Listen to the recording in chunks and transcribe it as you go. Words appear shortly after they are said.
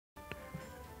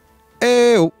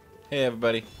Hey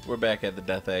everybody, we're back at the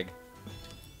Death Egg.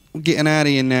 We're getting out of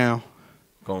here now.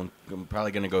 I'm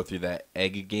probably gonna go through that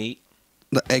egg gate.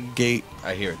 The egg gate.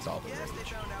 I hear it's all the rage.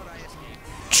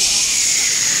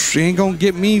 Shh, you ain't gonna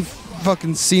get me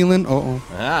fucking ceiling. Uh-oh.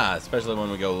 Ah, especially when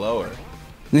we go lower.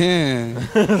 Yeah.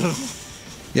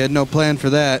 You had no plan for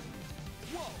that.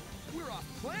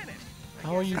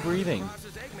 How are you breathing?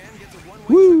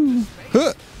 Woo!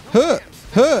 Huh! Huh!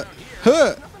 Huh!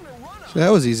 Huh! So that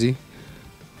was easy.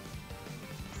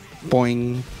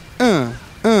 Boing.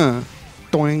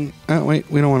 Doing.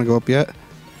 Wait, we don't want to go up yet.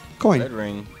 Coin. Red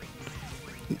ring.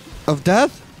 Of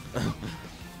death?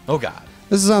 Oh god.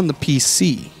 This is on the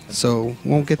PC, so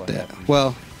won't get that.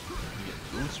 Well,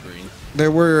 there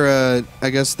were, I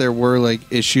guess there were, like,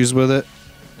 issues with it.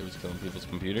 It was killing people's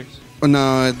computers?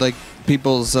 No, like,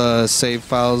 people's save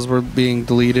files were being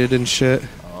deleted and shit.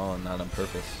 Oh, not on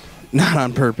purpose. Not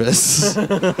on purpose.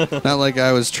 Not like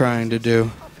I was trying to do.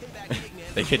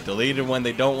 They get deleted when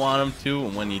they don't want them to,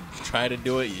 and when you try to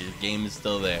do it, your game is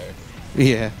still there.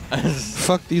 Yeah.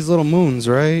 Fuck these little moons,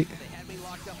 right?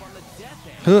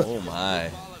 Huh. Oh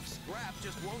my.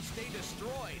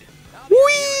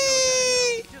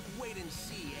 Whee!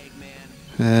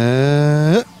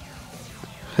 Huh.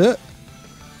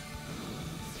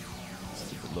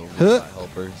 Stupid little Huh.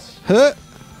 helpers. Huh.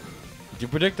 Too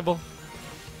predictable.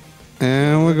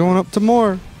 And we're going up to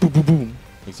more. Boom, boom, boom.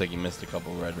 Looks like you missed a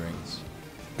couple red rings.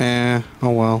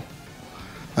 Oh well.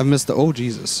 I've missed the. Oh,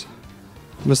 Jesus.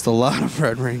 Missed a lot of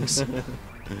red rings.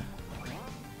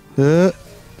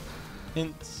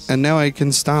 Hints. And now I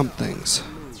can stomp things.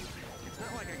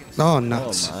 Oh,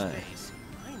 nuts. Oh my.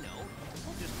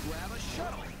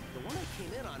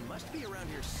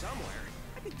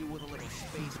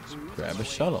 Grab a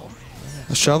shuttle.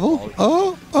 A shovel?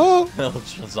 Oh, oh. That'll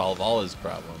solve all his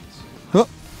problems. Oh.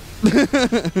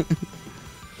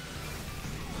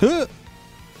 Huh.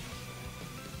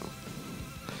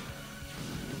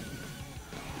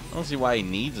 I don't see why he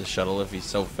needs a shuttle if he's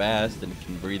so fast and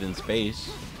can breathe in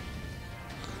space.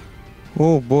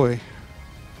 Oh boy.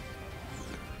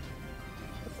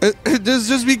 This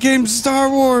just became Star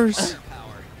Wars.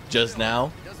 Just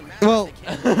now? Well,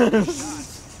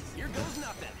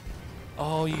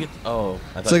 Oh, you get. Oh,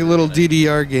 I it's like a little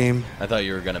DDR game. I thought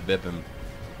you were gonna bip him.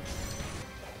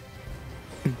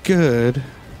 Good.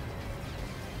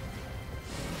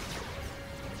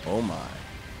 Oh my.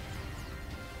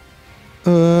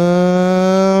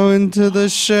 Oh, into the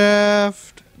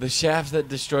shaft. The shaft that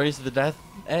destroys the Death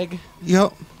Egg?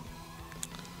 Yep.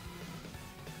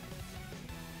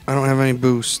 I don't have any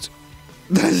boost.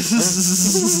 So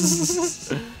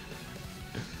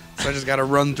I just gotta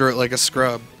run through it like a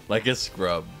scrub. Like a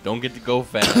scrub. Don't get to go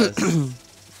fast.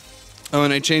 Oh,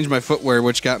 and I changed my footwear,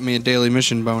 which got me a daily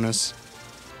mission bonus.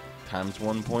 Times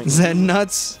 1 point. Is that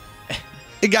nuts?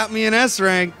 It got me an S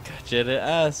rank. Got you to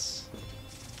S.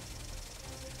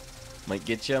 Might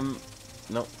get you.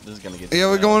 Nope, this is gonna get you. Yeah,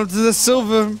 we're going up to the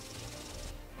silver.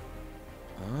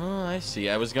 Oh, I see.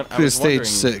 I was Stage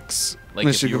 6. like,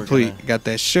 Mission if you were complete. gonna- Got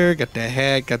that shirt, got that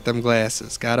hat, got them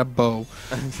glasses, got a bow,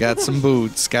 got some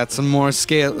boots, got some more some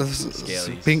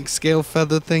pink scale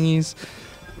feather thingies.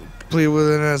 Complete with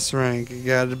an S rank. I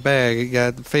got a bag. I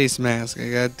got the face mask. I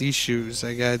got these shoes.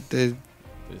 I got the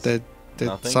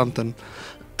Nothing? something.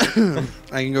 I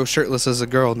can go shirtless as a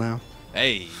girl now.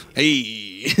 Hey.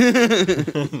 Hey.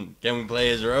 Can we play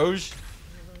as Rouge?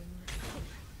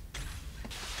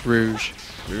 Rouge.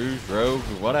 Rouge, Rogue,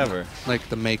 whatever. Like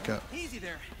the makeup. Easy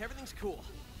there. Everything's cool.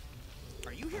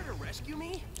 Are you here to rescue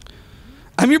me?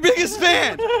 I'm your biggest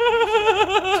fan.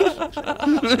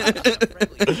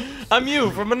 I'm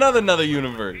you from another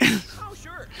universe. Oh,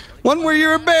 sure. One where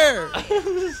you're a bear.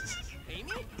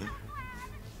 Amy?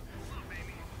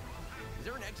 Is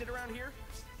there an exit around here?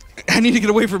 I need to get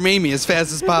away from Amy as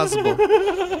fast as possible.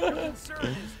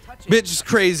 Bitch is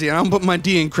crazy. I don't put my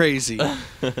D in crazy.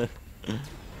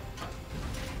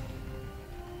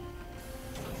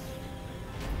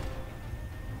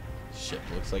 Shit,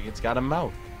 looks like it's got a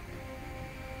mouth.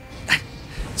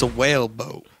 It's a whale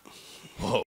boat.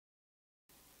 Whoa.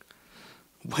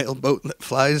 Whale boat that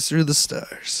flies through the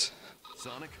stars.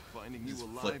 Sonic, finding you Just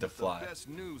alive flick is to the fly. best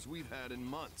news we've had in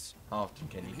months. How often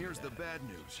can you And do here's the that? bad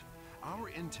news. Our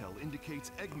intel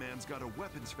indicates Eggman's got a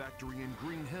weapons factory in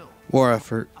Green Hill. War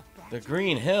effort. The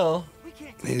Green Hill?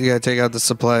 You gotta take out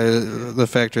the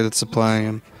factory that's supplying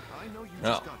him. I know you Oh.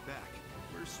 just got back.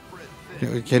 We're spread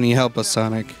thin. Can you help us,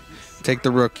 Sonic? Take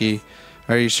the rookie.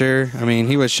 Are you sure? I mean,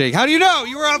 he was shaking. How do you know?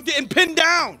 You were out getting pinned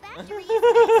down.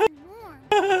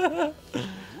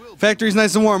 Factory's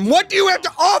nice and warm. What do you have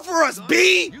to offer us,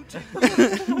 B? You take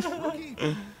the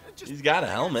rookie. He's got a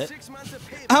helmet. 6 months of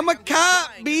payback. I'm a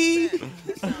cop, B.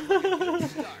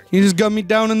 You just gun me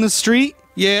down in the street?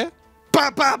 Yeah.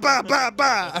 Ba ba ba ba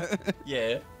ba.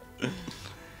 Yeah.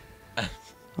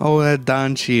 Oh, that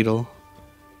Don Cheadle.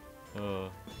 To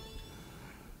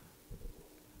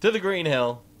the Green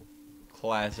Hill.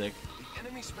 Classic. The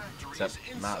enemy's factory Except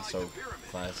is not inside so the pyramid.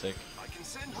 classic. I can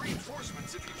send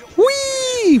reinforcements if you don't.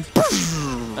 Whee!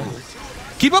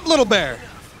 Keep up, little bear.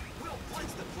 We'll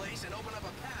blitz the place and open up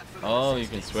a path for the Oh, you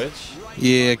can switch?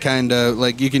 Yeah, kind of.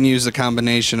 Like, you can use the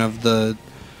combination of the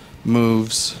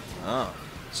moves. Oh.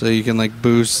 So you can, like,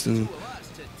 boost and... two of us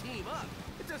to team up.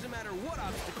 It doesn't matter what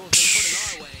obstacles they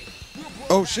put in our way. We'll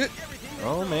blow Oh, back shit. everything they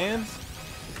Oh, man.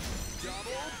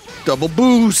 Double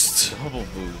boost. Double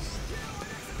boost.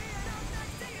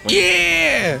 When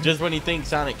Yeah! Just when you think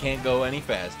Sonic can't go any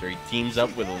faster, he teams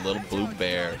up with a little blue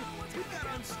bear. We've got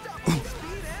unstoppable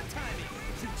speed and timing.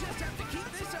 We just have to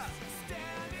keep this up.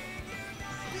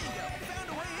 Bingo, found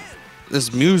a way in.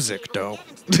 This music, though.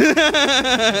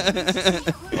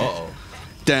 Uh-oh.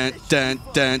 Dun, dun,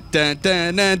 dun, dun,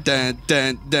 dun, dun, dun,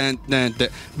 dun, dun, dun, dun.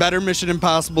 Better Mission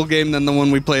Impossible game than the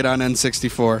one we played on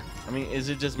N64. I mean, is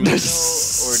it just me, though, or did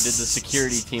the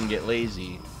security team get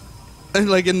lazy?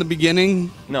 Like in the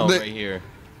beginning? No, right here.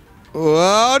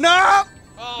 Oh, no!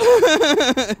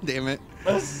 Oh. Damn it.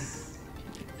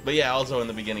 But yeah, also in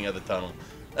the beginning of the tunnel.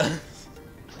 So they're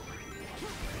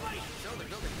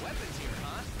building weapons here,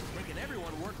 huh? Making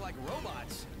everyone work like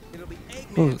robots. It'll be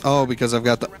Eggman's Oh, because I've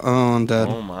got the... Oh, I'm dead.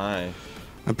 Oh my.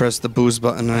 I pressed the boost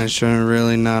button and I should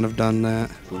really not have done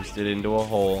that. Boosted into a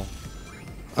hole.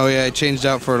 Oh, yeah, I changed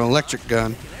out for an electric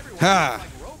gun. Ha! like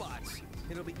robots.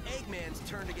 It'll be Eggman's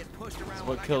turn to get pushed around.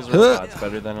 What kills Huh. robots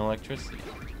better than electricity?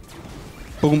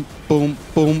 Boom, boom,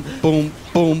 boom, boom,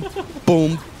 boom, boom,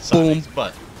 boom, Sonic's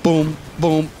butt. boom,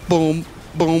 boom, boom,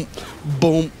 boom,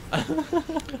 boom.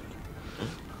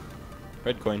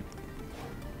 Red coin.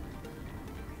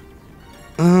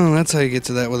 Oh, that's how you get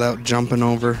to that without jumping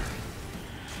over.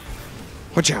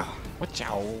 Watch out. Watch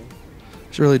out.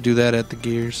 Should really do that at the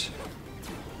gears.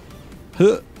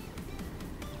 Huh.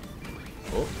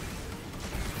 Oh,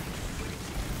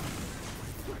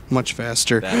 Much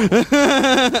faster.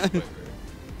 that.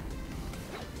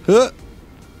 Huh.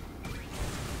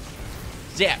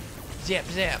 Zap. Zap,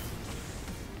 zap.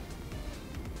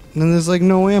 And then there's like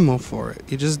no ammo for it.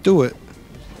 You just do it.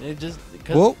 It just...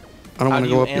 'cause Whoa. I don't how want do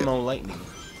to go you up yet. ammo lightning?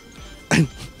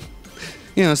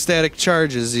 You know, static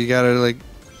charges. You gotta like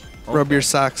rub Okay. your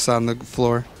socks on the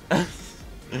floor.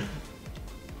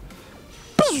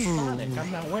 Sonic,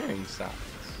 I'm not wearing socks.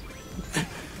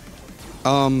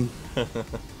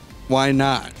 Why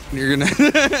not? You're gonna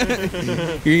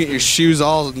you get your shoes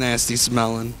all nasty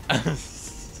smelling. I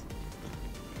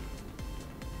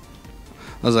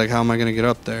was like, how am I gonna get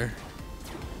up there?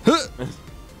 Huh. You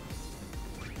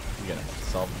gotta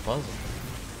solve the puzzle.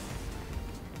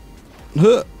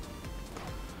 Huh.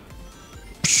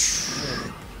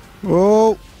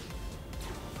 Whoa.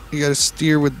 You gotta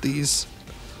steer with these.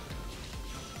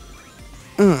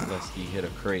 Unless you hit a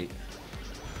crate. And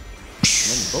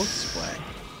then you both splat.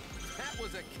 That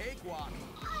was a cakewalk.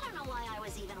 I don't know why I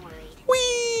was even worried.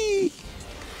 Whee!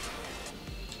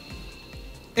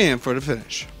 And for the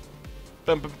finish.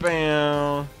 Bam, bam,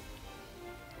 bam.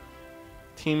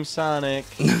 Team Sonic.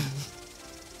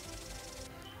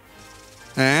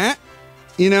 Huh?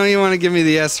 You know you want to give me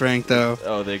the S rank though.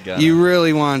 Oh, they got You it.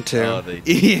 really want to. Oh, they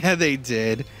did. Yeah, they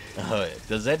did. Oh, yeah.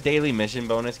 Does that daily mission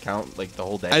bonus count like the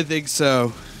whole day? I think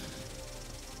so.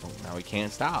 Oh, now we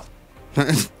can't stop.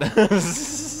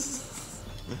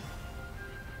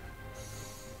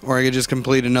 Or I could just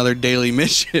complete another daily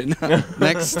mission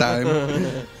next time.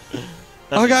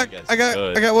 Oh, I got guess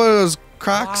one of those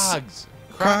Crocs. Crocs.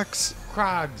 Crocs.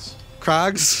 Crocs.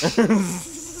 Crocs.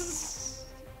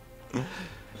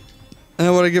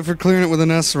 And what I get for clearing it with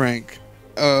an S rank.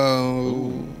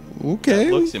 Oh, okay.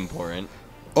 That looks important.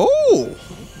 Oh.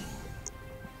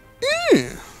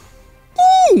 Yeah.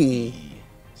 Ooh.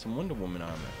 Some Wonder Woman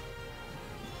armor.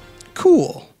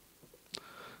 Cool.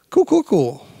 Cool, cool,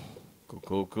 cool. Cool,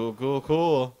 cool, cool, cool,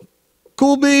 cool.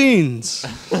 Cool beans.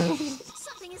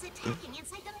 Something is attacking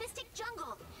inside the mystic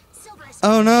jungle. Silver is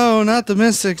Oh no, not the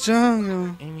Mystic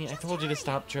Jungle. Amy, I told you to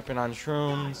stop tripping on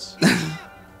shrooms.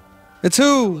 It's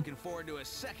who? Looking forward to a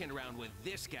second round with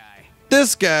this guy.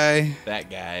 This guy. That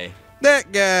guy.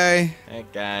 That guy.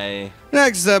 That guy.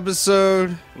 Next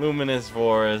episode. Luminous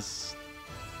Forest.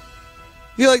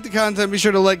 If you like the content, be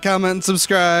sure to like, comment, and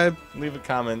subscribe. Leave a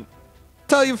comment.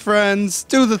 Tell your friends.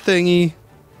 Do the thingy.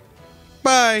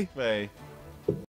 Bye. Bye.